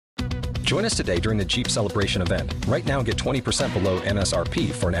Join us today during the Jeep Celebration event. Right now, get 20% below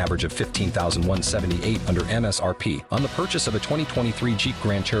MSRP for an average of $15,178 under MSRP on the purchase of a 2023 Jeep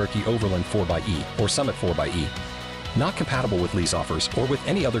Grand Cherokee Overland 4xE or Summit 4xE. Not compatible with lease offers or with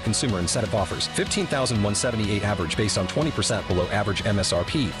any other consumer incentive offers. $15,178 average based on 20% below average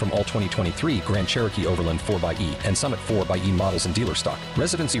MSRP from all 2023 Grand Cherokee Overland 4xE and Summit 4xE models in dealer stock.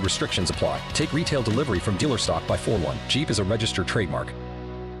 Residency restrictions apply. Take retail delivery from dealer stock by 4/1. Jeep is a registered trademark.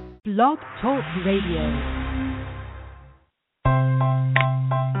 Blog Talk Radio.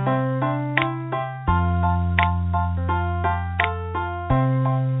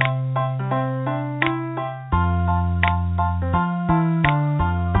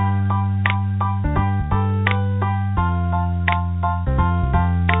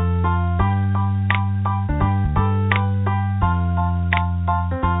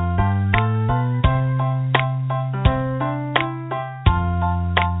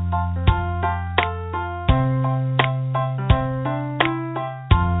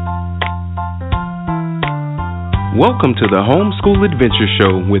 Welcome to the Homeschool Adventure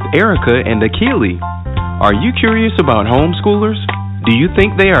Show with Erica and Akili. Are you curious about homeschoolers? Do you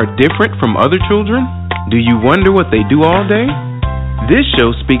think they are different from other children? Do you wonder what they do all day? This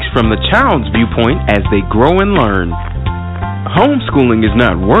show speaks from the child's viewpoint as they grow and learn. Homeschooling is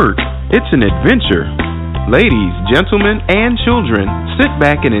not work, it's an adventure. Ladies, gentlemen, and children, sit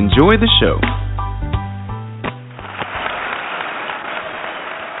back and enjoy the show.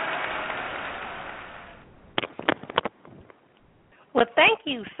 Well, thank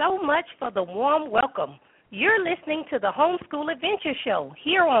you so much for the warm welcome. You're listening to the Homeschool Adventure Show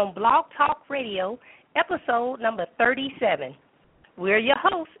here on Blog Talk Radio, episode number 37. We're your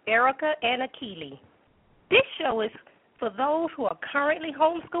hosts, Erica and Akili. This show is for those who are currently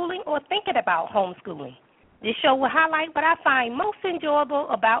homeschooling or thinking about homeschooling. This show will highlight what I find most enjoyable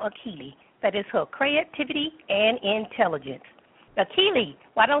about Akili, that is her creativity and intelligence. Akili,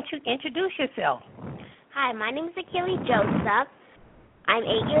 why don't you introduce yourself? Hi, my name is Akili Joseph. I'm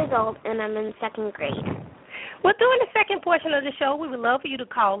 8 years old, and I'm in second grade. Well, during the second portion of the show, we would love for you to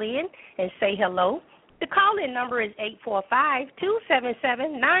call in and say hello. The call-in number is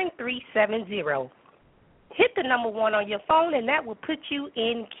 845-277-9370. Hit the number 1 on your phone, and that will put you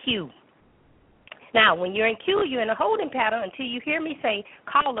in queue. Now, when you're in queue, you're in a holding pattern until you hear me say,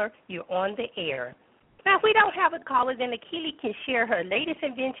 caller, you're on the air. Now, if we don't have a caller, then Akili can share her latest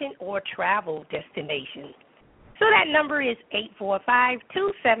invention or travel destination. So that number is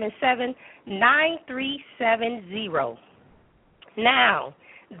 845-277-9370. Now,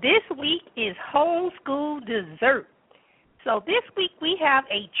 this week is homeschool dessert. So this week we have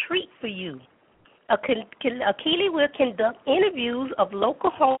a treat for you. Akili will conduct interviews of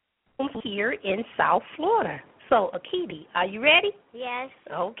local homes here in South Florida. So, Akili, are you ready? Yes.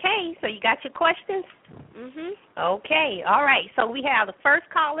 Okay, so you got your questions? Mm-hmm. Okay, all right. So we have the first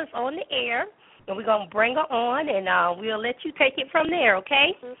callers on the air. And we're going to bring her on, and we'll let you take it from there,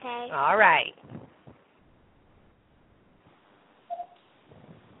 okay? Okay. All right.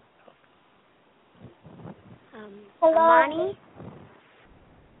 Hello. Amani?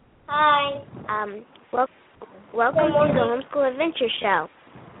 Hi. Welcome to the Homeschool Adventure Show.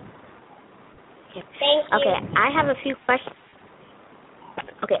 Thank you. Okay, I have a few questions.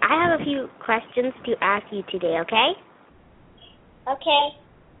 Okay, I have a few questions to ask you today, okay? Okay.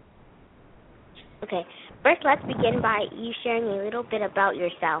 Okay, first let's begin by you sharing a little bit about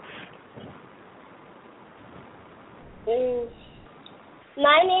yourself.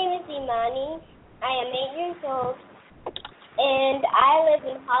 My name is Imani. I am 8 years old, and I live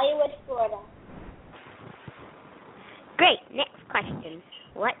in Hollywood, Florida. Great, next question.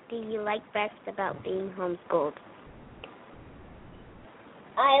 What do you like best about being homeschooled?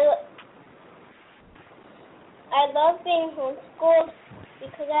 I love being homeschooled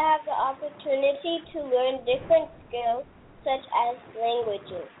because I have the opportunity to learn different skills, such as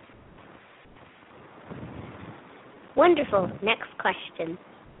languages. Wonderful. Next question.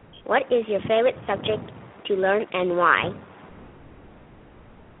 What is your favorite subject to learn and why?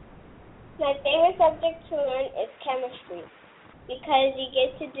 My favorite subject to learn is chemistry because you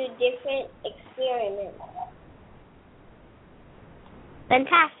get to do different experiments.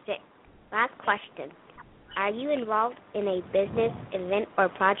 Fantastic. Last question. Are you involved in a business, event, or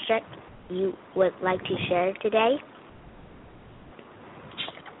project you would like to share today?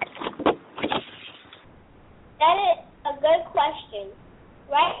 That is a good question.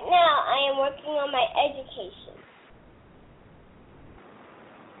 Right now, I am working on my education.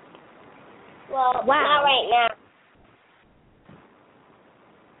 Well, wow. Not right now.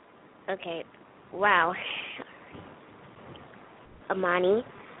 Okay. Wow. Amani,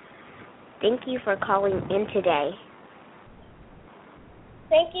 Thank you for calling in today.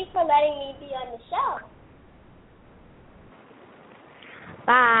 Thank you for letting me be on the show.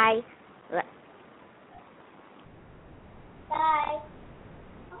 Bye. Bye.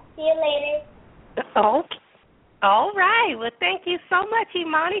 See you later. Okay. All right. Well, thank you so much,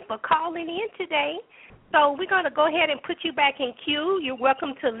 Imani, for calling in today. So we're going to go ahead and put you back in queue. You're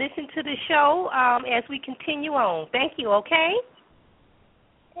welcome to listen to the show as we continue on. Thank you, okay?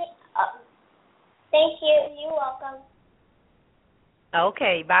 Thank you. You're welcome.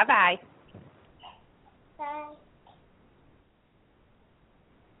 Okay. Bye-bye. Bye.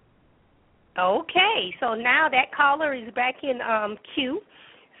 Okay. So now that caller is back in queue.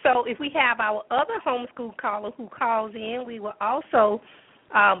 So if we have our other homeschool caller who calls in, we will also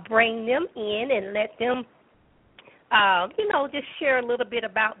bring them in and let them, just share a little bit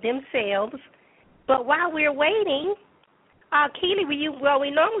about themselves. But while we're waiting, Keely, we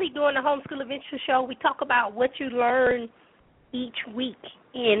normally during the Homeschool Adventure Show, we talk about what you learn each week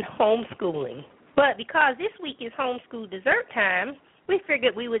in homeschooling. But because this week is homeschool dessert time, we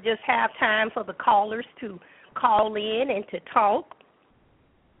figured we would just have time for the callers to call in and to talk.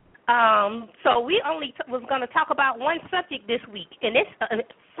 So we only was going to talk about one subject this week, and it's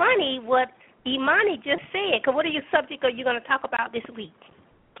funny what Imani just said. Because what subject are you going to talk about this week?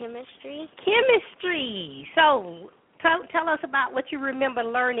 Chemistry. Chemistry. So tell us about what you remember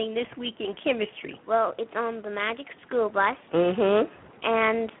learning this week in chemistry. Well, it's on the Magic School Bus. Mhm.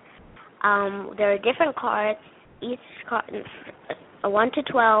 And there are different cards. Each card, 1 to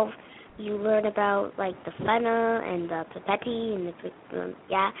 12. You learn about like the funnel and the pipette and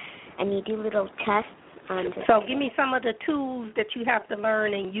and you do little tests on. So give me some of the tools that you have to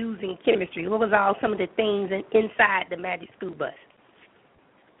learn and use in chemistry. What was all some of the things inside the Magic School Bus?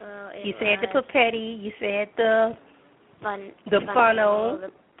 You said the pipette. You said the funnel.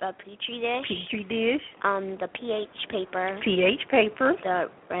 The petri dish. Petri dish. The pH paper. pH paper. The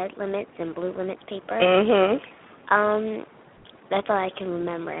red limits and blue limits paper. Mhm. That's all I can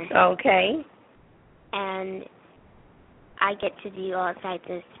remember. Okay. And I get to do all types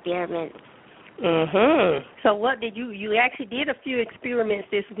of experiments. Mhm. So what did you actually did a few experiments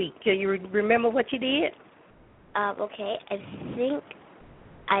this week. Can you remember what you did? Okay.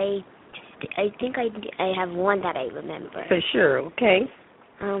 I think I have one that I remember. For sure. Okay.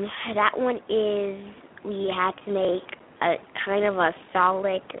 That one is we had to make a kind of a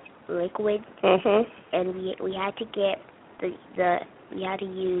solid liquid. Mhm. And we had to get we had to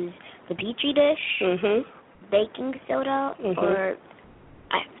use the petri dish, baking soda, or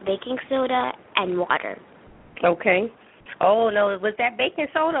baking soda and water. Okay. Oh no, was that baking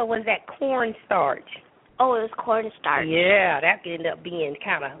soda or was that cornstarch? Oh, it was cornstarch. Yeah, that ended up being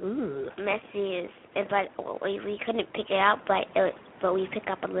kind of messy, but we couldn't pick it out. But we picked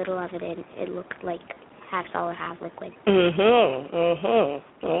up a little of it, and it looked like half solid, half liquid.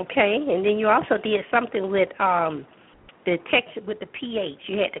 Okay, and then you also did something with the texture with the pH.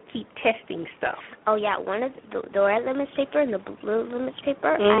 You had to keep testing stuff. Oh yeah, one of the red limits paper and the blue limits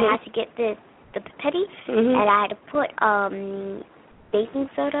paper. I had to get the pipette, and I had to put baking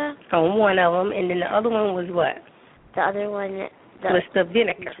soda on one of them, and then the other one was what? The other one was the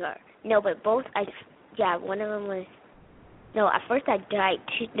vinegar. No, but both. One of them was. No, at first I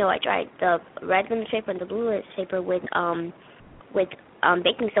tried the red limits paper and the blue limits paper with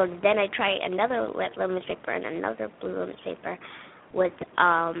baking soda. Then I tried another red lemon paper and another blue lemon paper with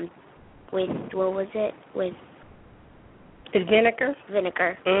what was it? With the vinegar.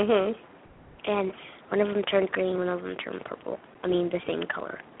 Vinegar. Mhm. And one of them turned green, one of them turned purple. I mean the same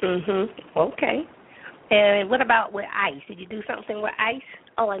color. Mhm. Okay. And what about with ice? Did you do something with ice?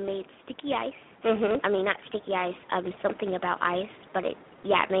 Oh, I made sticky ice. I mean not sticky ice. Something about ice, but I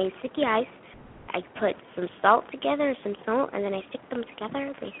made sticky ice. I put some salt together, and then I stick them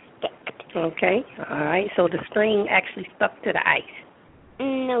together. They stick. Okay. All right. So the string actually stuck to the ice.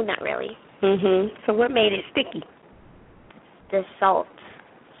 No, not really. So what made it sticky? The salt.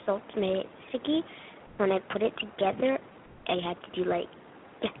 Salt made it sticky. When I put it together, I had to do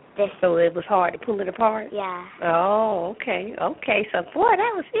this. So it was hard to pull it apart? Yeah. Oh, okay. Okay. So, boy,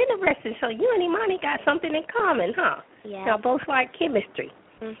 that was interesting. So you and Imani got something in common, huh? Yeah. Y'all both like chemistry.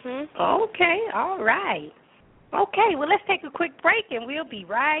 Okay, all right. Okay, well, let's take a quick break, and we'll be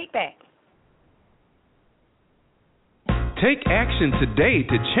right back. Take action today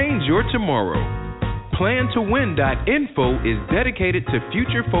to change your tomorrow. PlanToWin.info is dedicated to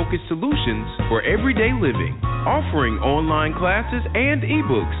future-focused solutions for everyday living, offering online classes and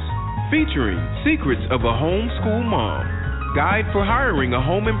ebooks, featuring Secrets of a Homeschool Mom, Guide for Hiring a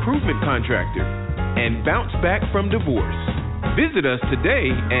Home Improvement Contractor, and Bounce Back from Divorce. Visit us today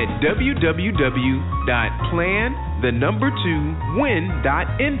at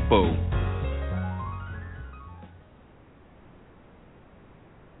www.plan2win.info.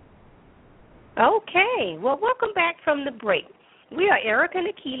 Okay, well, welcome back from the break. We are Erica and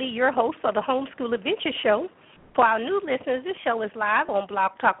Akili, your hosts of the Homeschool Adventure Show. For our new listeners, this show is live on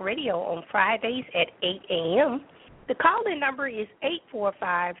Blog Talk Radio on Fridays at 8 a.m. The call-in number is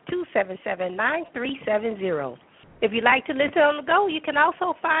 845-277-9370. If you'd like to listen on the go, you can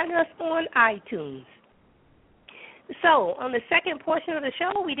also find us on iTunes. So, on the second portion of the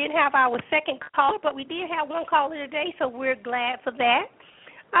show, we didn't have our second caller, but we did have one caller today, so we're glad for that.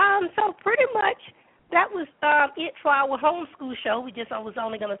 So pretty much that was it for our homeschool show. I was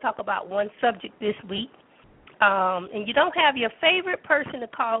only going to talk about one subject this week. And you don't have your favorite person to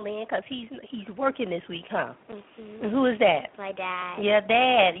call in because he's working this week, huh? Mm-hmm. And who is that? My dad. Yeah,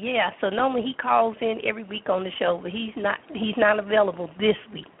 Dad. Yeah. So normally he calls in every week on the show, but he's not available this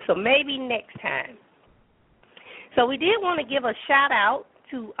week. So maybe next time. So we did want to give a shout out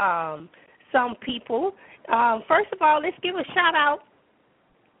to some people. First of all, let's give a shout out.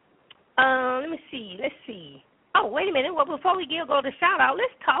 Let's see. Oh, wait a minute. Well, before we go to shout out,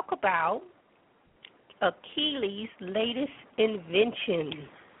 let's talk about Akili's latest invention.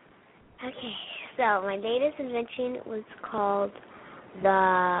 Okay, so my latest invention was called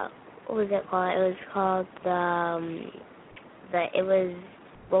what was it called,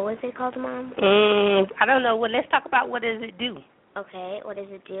 what was it called, Mom? I don't know. Well, let's talk about what does it do. Okay, what does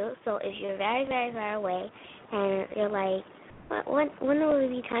it do? So if you're very, very far away and you're like, when will it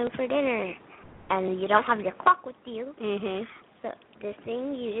be time for dinner? And you don't have your clock with you. Mm-hmm. So this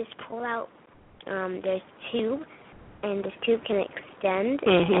thing, you just pull out, there's a tube, and this tube can extend,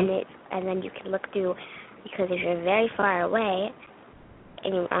 and then you can look through, because if you're very far away,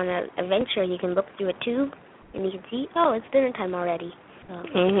 and you're on an adventure, you can look through a tube, and you can see, oh, it's dinner time already. So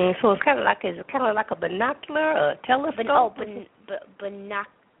it's kind of like a binocular, a telescope? Binoculars. The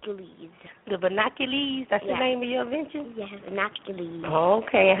binoculars? That's the name of your invention? Yes, binoculars.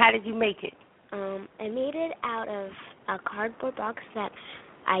 Okay, and how did you make it? I made it out of a cardboard box that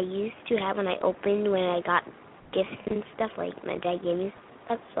I used to have when I got gifts and stuff, like my dad gave me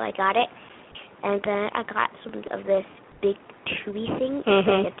stuff, so I got it. And then I got some of this big tubey thing,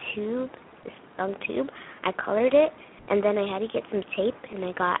 like a tube, this long tube. I colored it, and then I had to get some tape, and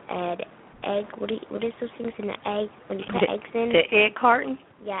I got an egg. What is those things in the egg when you put eggs in? The egg carton?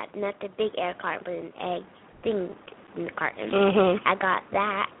 Yeah, not the big egg carton, but an egg thing in the carton. I got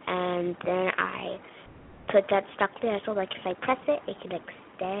that, and then I put that stuck there, so like if I press it, it can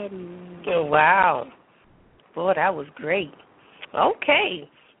extend. Oh, wow. Boy, that was great. Okay.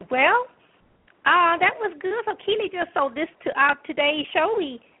 Well, that was good. So Keely just sold this to our today's show.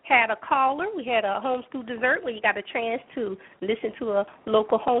 We had a caller. We had a homeschool dessert where you got a chance to listen to a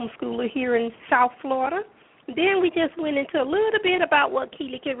local homeschooler here in South Florida. Then we just went into a little bit about what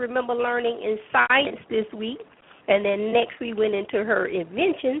Keely can remember learning in science this week. And then next we went into her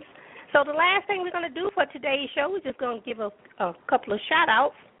inventions. So the last thing we're going to do for today's show, we're just going to give a couple of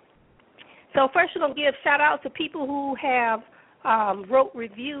shout-outs. So first we're going to give shout-outs to people who have wrote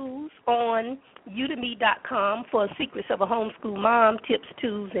reviews on udemy.com for Secrets of a Homeschool Mom, Tips,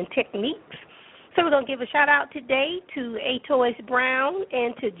 Tools, and Techniques. So we're going to give a shout-out today to Atoys Brown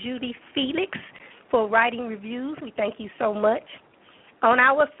and to Judy Felix for writing reviews. We thank you so much. On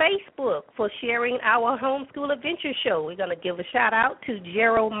our Facebook for sharing our Homeschool Adventure Show, we're going to give a shout-out to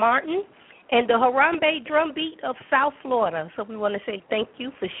Gerald Martin and the Harambe Drumbeat of South Florida. So we want to say thank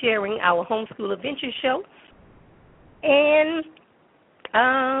you for sharing our Homeschool Adventure Show. And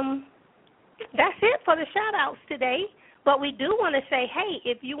that's it for the shout-outs today. But we do want to say, hey,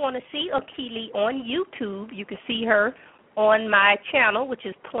 if you want to see Akili on YouTube, you can see her on my channel, which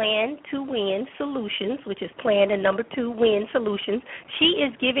is Plan to Win Solutions, which is Plan and number 2 Win Solutions. She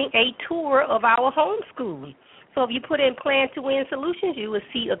is giving a tour of our homeschool. So if you put in Plan to Win Solutions, you will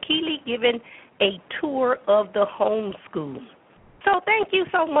see Akili giving a tour of the homeschool. So thank you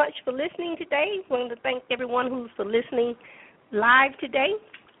so much for listening today. I want to thank everyone who's for listening live today.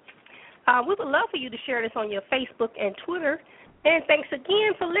 We would love for you to share this on your Facebook and Twitter. And thanks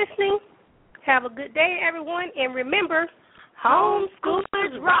again for listening. Have a good day, everyone. And remember,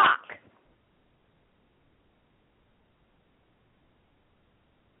 homeschoolers rock.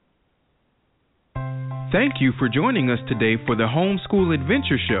 Thank you for joining us today for the Homeschool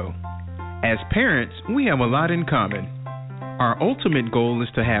Adventure Show. As parents, we have a lot in common. Our ultimate goal is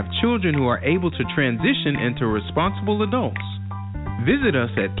to have children who are able to transition into responsible adults. Visit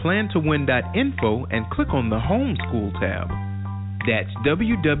us at plantowin.info and click on the Homeschool tab. That's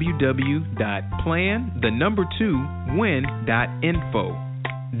www.plan2win.info.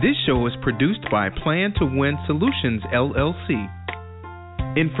 This show is produced by Plan to Win Solutions, LLC.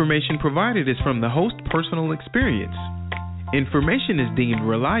 Information provided is from the host's personal experience. Information is deemed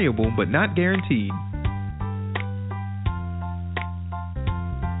reliable but not guaranteed.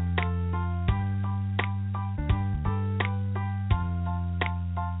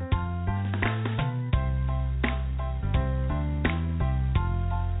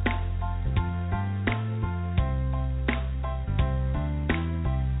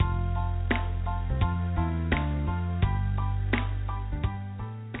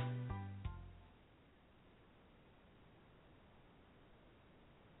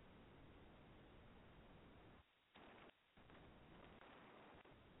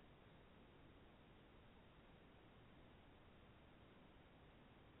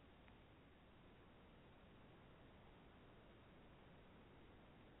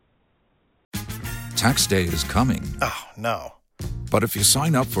 Tax day is coming. Oh, no. But if you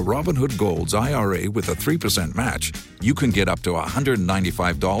sign up for Robinhood Gold's IRA with a 3% match, you can get up to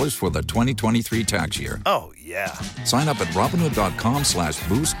 $195 for the 2023 tax year. Oh, yeah. Sign up at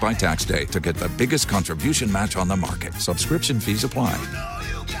Robinhood.com/boost by tax day to get the biggest contribution match on the market. Subscription fees apply.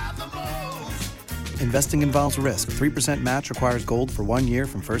 Investing involves risk. 3% match requires gold for 1 year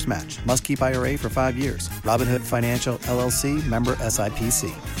from first match. Must keep IRA for 5 years. Robinhood Financial, LLC, member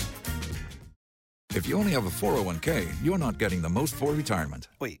SIPC. If you only have a 401k, you're not getting the most for retirement.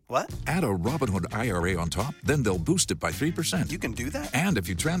 Wait, what? Add a Robinhood IRA on top, then they'll boost it by 3%. You can do that? And if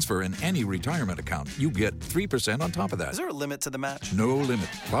you transfer in any retirement account, you get 3% on top of that. Is there a limit to the match? No limit.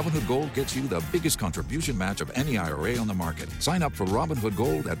 Robinhood Gold gets you the biggest contribution match of any IRA on the market. Sign up for Robinhood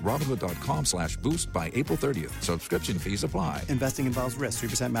Gold at Robinhood.com/boost by April 30th. Subscription fees apply. Investing involves risk.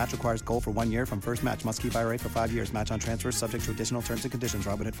 3% match requires gold for 1 year from first match. Must keep IRA for 5 years. Match on transfers subject to additional terms and conditions.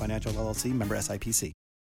 Robinhood Financial, LLC, member SIPC.